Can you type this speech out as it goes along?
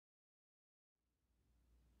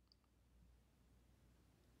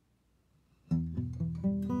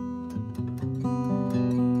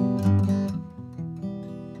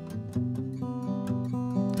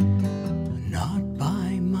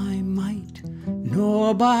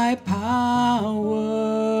nor by power,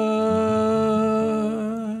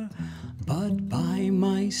 but by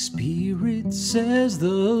my Spirit, says the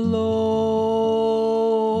Lord.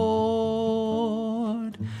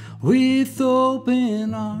 With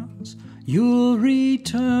open arms you'll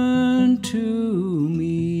return to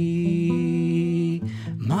me.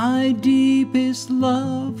 My deepest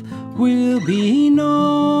love will be known.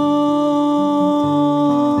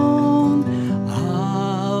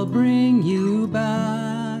 I'll bring you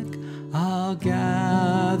back, I'll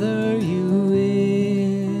gather you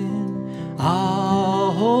in,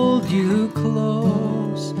 I'll hold you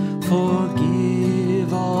close,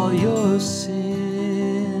 forgive all your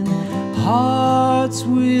sin. Hearts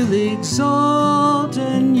will exult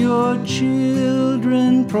and your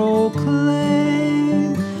children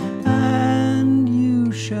proclaim, and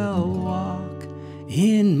you shall walk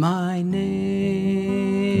in my name.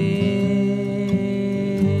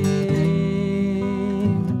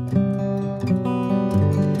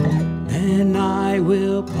 Then I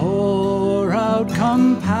will pour out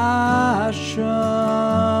compassion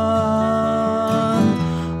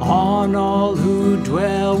on all who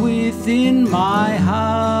dwell within my house.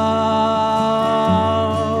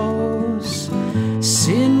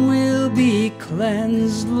 Sin will be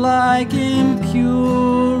cleansed like impurity,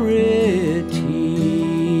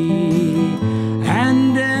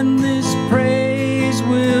 and endless praise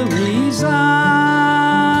will resound.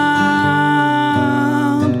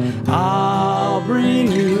 I'll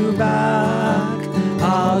bring you back,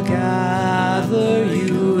 I'll gather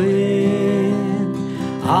you in,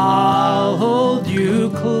 I'll hold you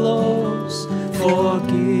close,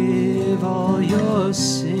 forgive all your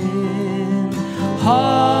sin.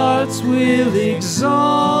 Hearts will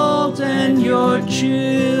exult and your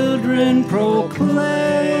children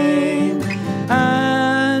proclaim,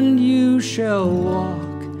 and you shall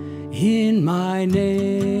walk in my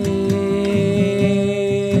name.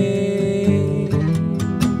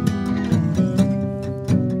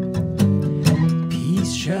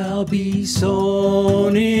 Peace shall be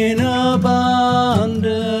sown in abundance,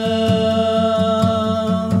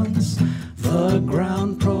 the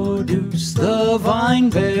ground produce, the vine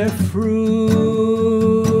bear fruit.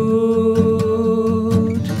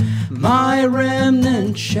 My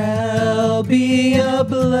remnant shall be a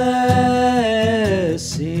blessing,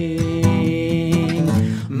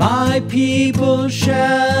 my people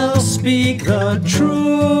shall speak the truth.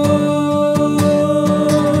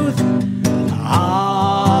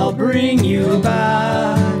 I'll bring you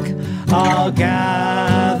back, I'll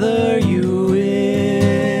gather you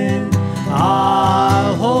in,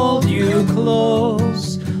 I'll hold you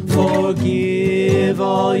close, forgive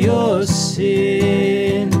all your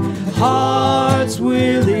sin. Hearts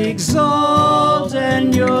will exult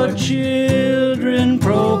and your children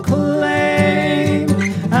proclaim,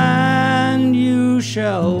 and you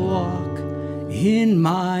shall walk in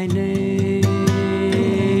my name.